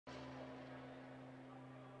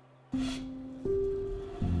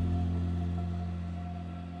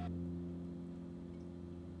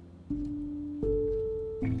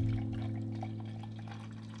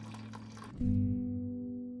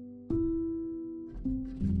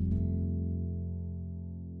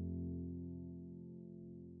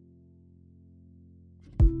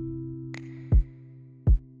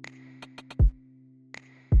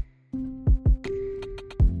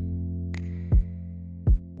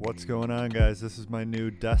What's going on, guys? This is my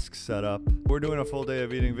new desk setup. We're doing a full day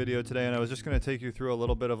of eating video today, and I was just going to take you through a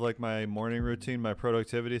little bit of like my morning routine, my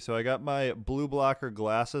productivity. So I got my blue blocker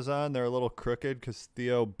glasses on. They're a little crooked because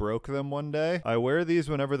Theo broke them one day. I wear these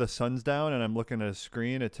whenever the sun's down and I'm looking at a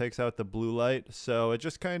screen. It takes out the blue light, so it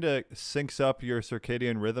just kind of syncs up your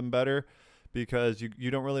circadian rhythm better, because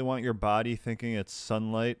you don't really want your body thinking it's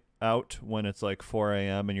sunlight out when it's like 4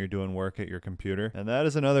 a.m. and you're doing work at your computer. And that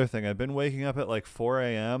is another thing. I've been waking up at like 4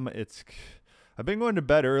 a.m. I've been going to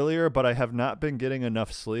bed earlier, but I have not been getting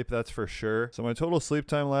enough sleep, that's for sure. So my total sleep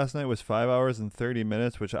time last night was 5 hours and 30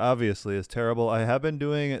 minutes, which obviously is terrible. I have been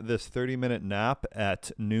doing this 30-minute nap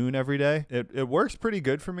at noon every day. It works pretty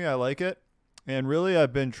good for me. I like it. And really,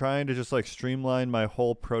 I've been trying to just like streamline my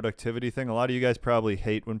whole productivity thing. A lot of you guys probably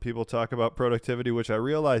hate when people talk about productivity, which I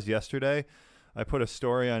realized yesterday. I put a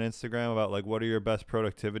story on Instagram about like, what are your best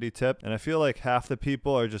productivity tips? And I feel like half the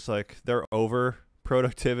people are just like, they're over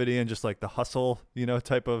productivity and just like the hustle, you know,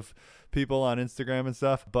 type of people on Instagram and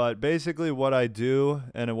stuff. But basically what I do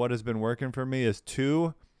and what has been working for me is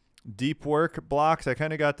 2 deep work blocks. I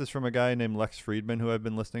kind of got this from a guy named Lex Friedman, who I've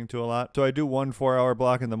been listening to a lot. So I do 1 4-hour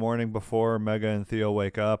block in the morning before Mega and Theo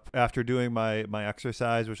wake up. After doing my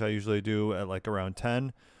exercise, which I usually do at like around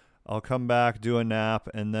 10, I'll come back, do a nap,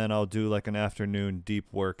 and then I'll do like an afternoon deep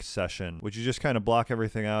work session, which you just kind of block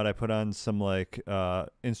everything out. I put on some like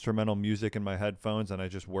instrumental music in my headphones and I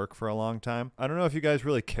just work for a long time. I don't know if you guys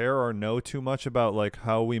really care or know too much about like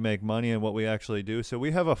how we make money and what we actually do. So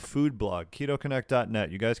we have a food blog,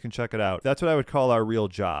 ketoconnect.net. You guys can check it out. That's what I would call our real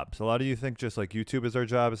job. So a lot of you think just like YouTube is our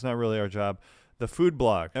job. It's not really our job. The food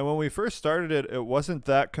blog. And when we first started it, it wasn't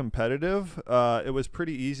that competitive. It was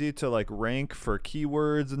pretty easy to like rank for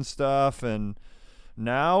keywords and stuff. And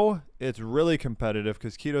now it's really competitive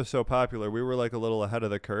because keto's so popular. We were like a little ahead of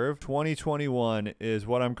the curve. 2021 is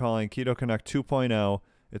what I'm calling Keto Connect 2.0.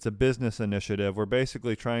 It's a business initiative. We're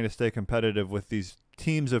basically trying to stay competitive with these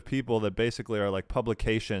teams of people that basically are like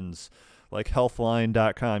publications, like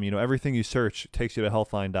healthline.com. You know, everything you search takes you to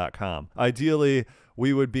healthline.com. Ideally,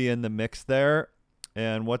 we would be in the mix there.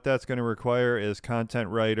 And what that's going to require is content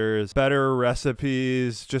writers, better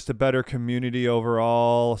recipes, just a better community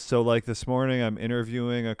overall. So like this morning, I'm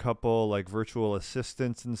interviewing a couple like virtual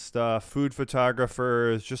assistants and stuff, food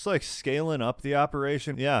photographers, just like scaling up the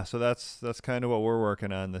operation. Yeah, so that's kind of what we're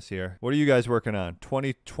working on this year. What are you guys working on?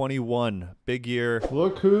 2021, big year.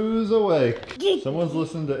 Look who's awake. Someone's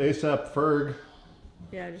listening to ASAP Ferg.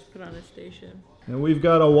 Yeah, I just put on a station. And we've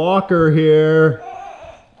got a walker here.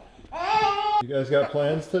 You guys got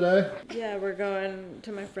plans today? Yeah, we're going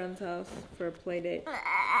to my friend's house for a play date.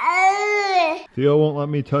 Theo won't let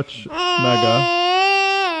me touch Mega.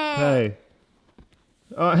 Hey.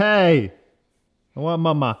 Oh, hey. I want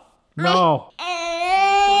mama. No.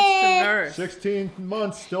 16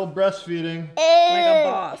 months, still breastfeeding. Like a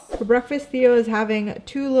boss. For breakfast, Theo is having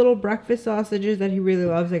 2 little breakfast sausages that he really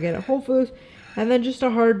loves. I get at Whole Foods. And then just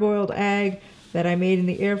a hard-boiled egg that I made in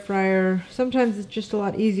the air fryer. Sometimes it's just a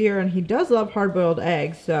lot easier, and he does love hard-boiled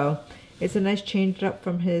eggs, so it's a nice change up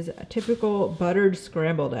from his typical buttered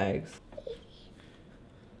scrambled eggs.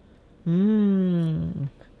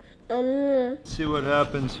 See what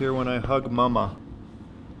happens here when I hug mama.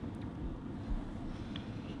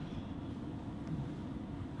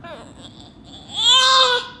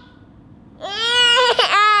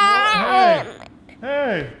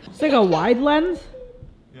 Hey! It's like a wide lens.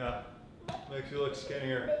 Yeah. Makes you look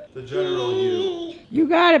skinnier. The general you. You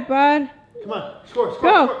got it, bud. Come on, score.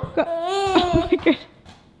 Go. Oh my God.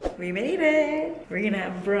 We made it. We're gonna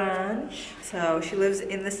have brunch. So she lives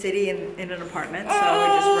in the city in an apartment, so we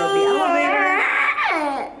just rode the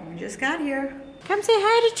elevator. We just got here. Come say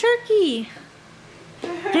hi to Turkey.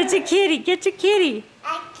 Get your kitty, get your kitty.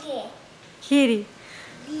 Kitty.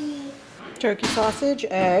 Turkey sausage,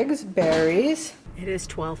 eggs, berries. It is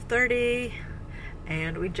 12:30.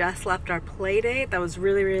 And we just left our play date. That was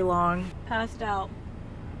really, really long. Passed out.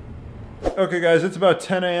 Okay guys, it's about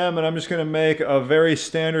 10 a.m. and I'm just gonna make a very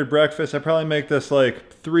standard breakfast. I probably make this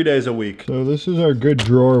like 3 days a week. So this is our good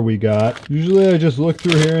drawer we got. Usually I just look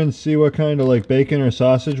through here and see what kind of like bacon or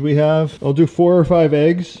sausage we have. I'll do 4 or 5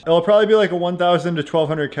 eggs. It'll probably be like a 1,000 to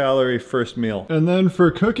 1,200 calorie first meal. And then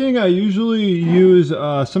for cooking, I usually use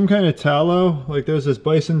some kind of tallow. Like there's this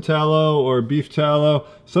bison tallow or beef tallow.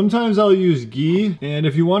 Sometimes I'll use ghee. And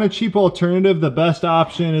if you want a cheap alternative, the best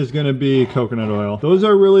option is gonna be coconut oil. Those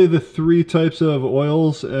are really the 3 types of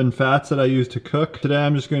oils and fats that I use to cook. Today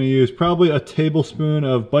I'm just gonna use probably a tablespoon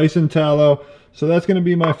of bison tallow. So that's gonna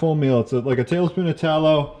be my full meal. It's like a tablespoon of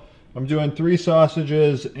tallow. I'm doing 3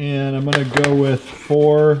 sausages and I'm gonna go with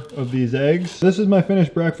 4 of these eggs. This is my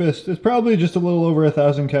finished breakfast. It's probably just a little over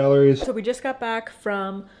 1,000 calories. So we just got back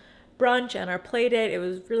from brunch and our play date. It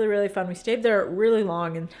was really, really fun. We stayed there really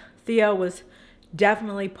long and Theo was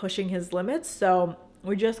definitely pushing his limits. So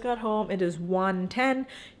we just got home. It is 1:10.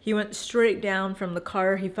 He went straight down from the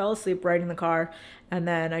car. He fell asleep right in the car. And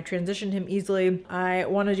then I transitioned him easily. I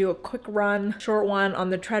want to do a quick run, short one on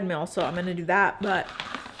the treadmill. So I'm going to do that. But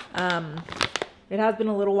it has been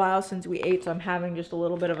a little while since we ate. So I'm having just a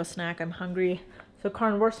little bit of a snack. I'm hungry. So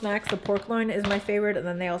carnivore snacks, the pork loin is my favorite. And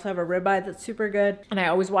then they also have a ribeye that's super good. And I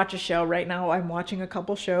always watch a show. Right now I'm watching a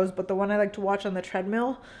couple shows. But the one I like to watch on the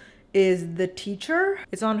treadmill is The Teacher.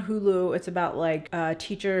 It's on Hulu. It's about like a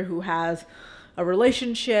teacher who has a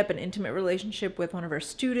relationship, an intimate relationship with one of her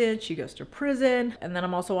students. She goes to prison. And then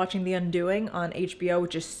I'm also watching The Undoing on HBO,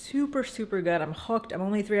 which is super, super good. I'm hooked. I'm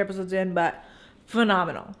only 3 episodes in, but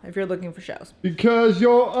phenomenal if you're looking for shows. Because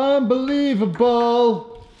you're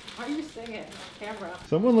unbelievable. Why are you singing on camera?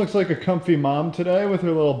 Someone looks like a comfy mom today with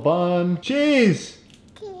her little bun. Cheese!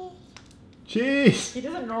 Cheese! He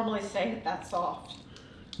doesn't normally say it that soft.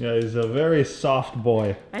 Yeah, he's a very soft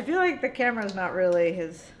boy. I feel like the camera's not really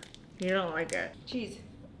his. You don't like it. Cheese.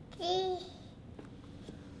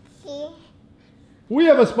 We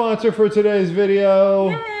have a sponsor for today's video.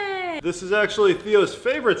 Yay! This is actually Theo's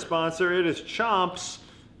favorite sponsor. It is Chomps.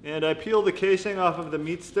 And I peeled the casing off of the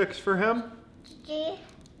meat sticks for him. He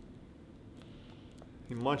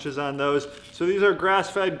munches on those. So these are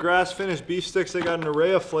grass-fed, grass-finished beef sticks. They got an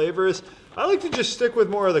array of flavors. I like to just stick with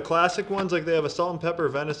more of the classic ones, like they have a salt and pepper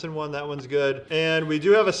venison one, that one's good. And we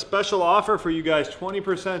do have a special offer for you guys,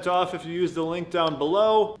 20% off if you use the link down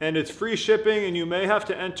below, and it's free shipping, and you may have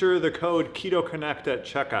to enter the code KETOConnect at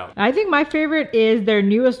checkout. I think my favorite is their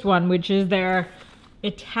newest one, which is their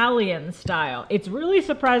Italian style. It's really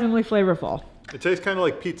surprisingly flavorful. It tastes kind of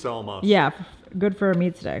like pizza almost. Yeah, good for a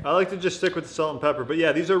meat stick. I like to just stick with the salt and pepper, but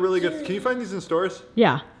yeah, these are really good. Can you find these in stores?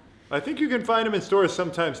 Yeah. I think you can find them in stores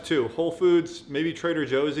sometimes too. Whole Foods, maybe Trader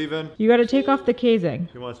Joe's even. You gotta take off the casing.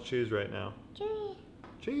 He wants cheese right now.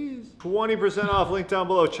 Cheese. 20% off, link down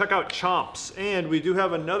below. Check out Chomps. And we do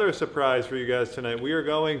have another surprise for you guys tonight. We are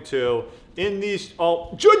going to, in these,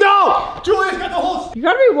 no! Julia's got the whole... You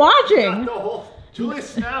gotta be watching. Julie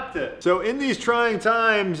snapped it. So in these trying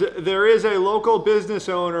times, there is a local business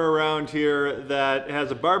owner around here that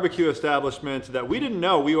has a barbecue establishment that we didn't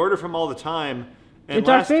know. We order from all the time. And it's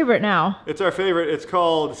our favorite now. It's our favorite. It's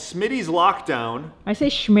called Smitty's Lockdown. I say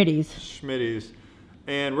Schmitty's. Schmitty's.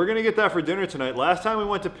 And we're gonna get that for dinner tonight. Last time we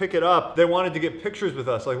went to pick it up, they wanted to get pictures with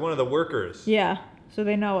us, like one of the workers. Yeah, so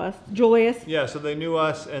they know us. Julius. Yeah, so they knew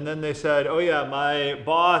us, and then they said, oh yeah, my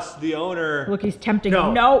boss, the owner. Look, he's tempting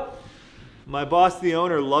him. No. My boss, the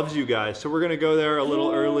owner, loves you guys, so we're gonna go there a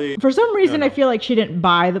little early. For some reason, I feel like she didn't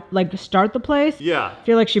buy start the place. Yeah. I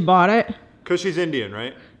feel like she bought it. Cause she's Indian,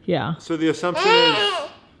 right? Yeah. So the assumption is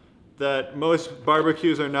that most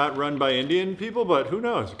barbecues are not run by Indian people, but who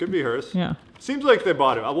knows? It could be hers. Yeah. Seems like they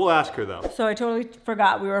bought it. We'll ask her though. So I totally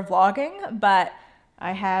forgot we were vlogging, but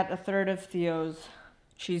I had a third of Theo's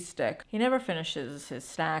cheese stick. He never finishes his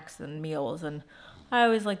snacks and meals, and I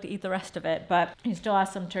always like to eat the rest of it, but he still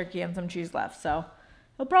has some turkey and some cheese left, so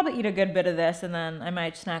he'll probably eat a good bit of this, and then I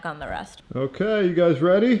might snack on the rest. Okay, you guys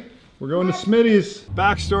ready? We're going to Smitty's.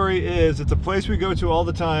 Backstory is, it's a place we go to all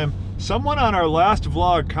the time. Someone on our last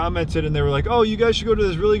vlog commented and they were like, oh, you guys should go to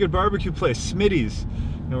this really good barbecue place, Smitty's.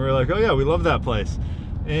 And we were like, oh yeah, we love that place.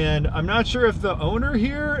 And I'm not sure if the owner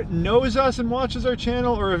here knows us and watches our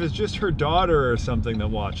channel or if it's just her daughter or something that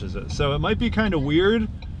watches it. So it might be kind of weird,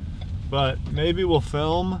 but maybe we'll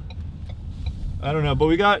film. I don't know, but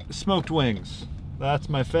we got smoked wings. That's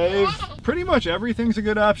my fave. Pretty much everything's a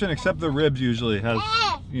good option except the ribs usually has,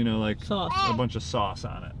 you know, like sauce. A bunch of sauce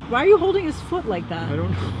on it. Why are you holding his foot like that? I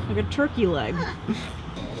don't know. Like a turkey leg.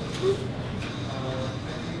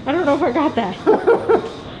 I don't know if I got that.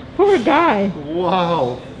 Poor guy.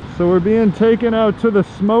 Wow. So we're being taken out to the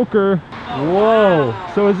smoker. Oh, whoa.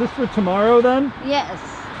 wow. So is this for tomorrow then? Yes.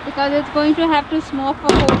 because it's going to have to smoke for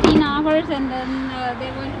 14 hours, and then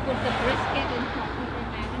they're going to put the brisket and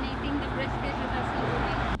marinating the brisket with a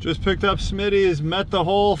seasoning. Just picked up Smitty's, met the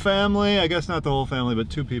whole family. I guess not the whole family, but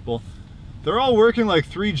 2 people. They're all working like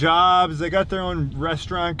 3 jobs. They got their own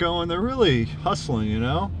restaurant going. They're really hustling, you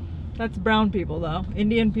know? That's brown people though.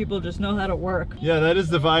 Indian people just know how to work. Yeah, that is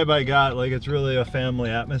the vibe I got. Like, it's really a family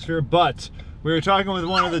atmosphere. But we were talking with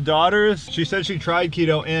one of the daughters. She said she tried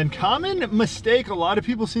keto, and common mistake a lot of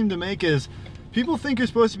people seem to make is people think you're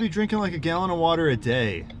supposed to be drinking like a gallon of water a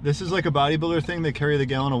day. This is like a bodybuilder thing. They carry the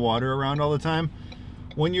gallon of water around all the time.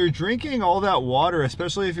 When you're drinking all that water,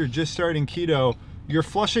 especially if you're just starting keto, you're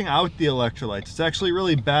flushing out the electrolytes. It's actually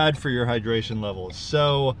really bad for your hydration levels.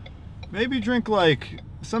 So maybe drink like,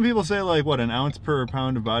 some people say like what, 1 ounce per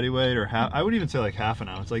pound of body weight, or half. I would even say like half an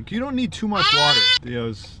ounce. Like, you don't need too much water.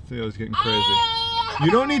 Theo's getting crazy.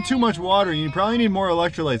 You don't need too much water. You probably need more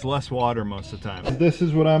electrolytes, less water most of the time. This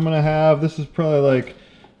is what I'm gonna have. This is probably like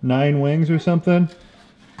 9 wings or something.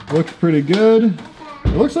 Looks pretty good.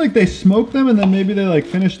 It looks like they smoked them and then maybe they like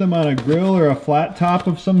finished them on a grill or a flat top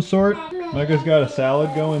of some sort. Micah's got a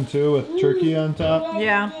salad going too with turkey on top.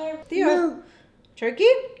 Yeah. Theo, turkey?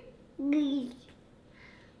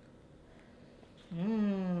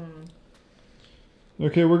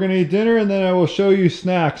 Okay, we're gonna eat dinner and then I will show you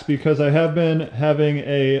snacks because I have been having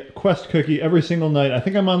a Quest cookie every single night. I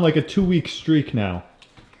think I'm on like a 2-week streak now.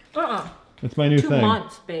 It's my new thing. 2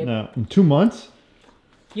 months, babe. No, in 2 months?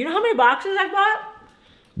 You know how many boxes I bought?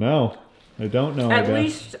 No, I don't know. At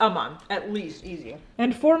least a month, at least, easy.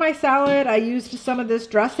 And for my salad, I used some of this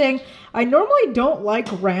dressing. I normally don't like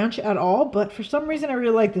ranch at all, but for some reason I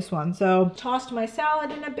really like this one. So tossed my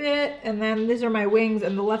salad in a bit, and then these are my wings,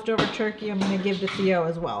 and the leftover turkey I'm gonna give to Theo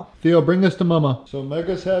as well. Theo, bring this to Mama. So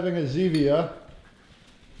Mega's having a Zevia.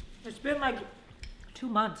 It's been like 2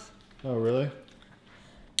 months. Oh, really?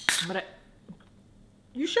 But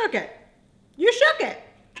you shook it. You shook it.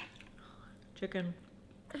 Chicken.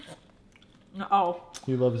 Oh.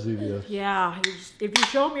 He loves Zevia. Yeah, if you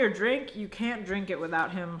show him your drink, you can't drink it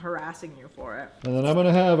without him harassing you for it. And then I'm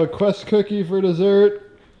gonna have a Quest cookie for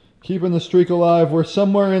dessert. Keeping the streak alive. We're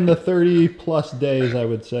somewhere in the 30 plus days, I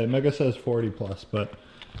would say. Mega says 40 plus, but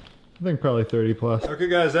I think probably 30 plus. Okay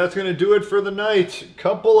guys, that's gonna do it for the night.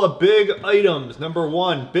 Couple of big items. Number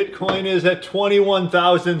 1, Bitcoin is at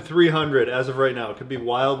 21,300 as of right now. It could be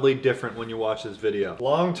wildly different when you watch this video.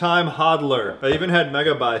 Long time hodler. I even had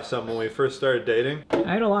Mega buy some when we first started dating.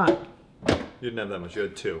 I had a lot. You didn't have that much, you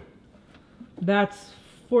had 2. That's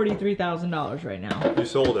 $43,000 right now. You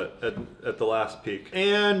sold it at the last peak.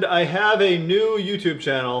 And I have a new YouTube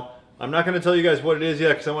channel. I'm not going to tell you guys what it is yet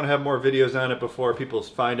because I want to have more videos on it before people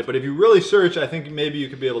find it. But if you really search, I think maybe you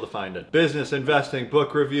could be able to find it. Business, investing,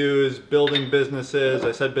 book reviews, building businesses.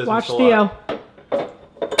 I said business a lot. Watch Theo.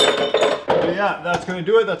 But yeah, that's going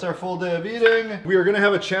to do it. That's our full day of eating. We are going to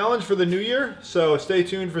have a challenge for the new year. So stay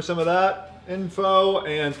tuned for some of that info.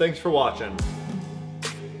 And thanks for watching.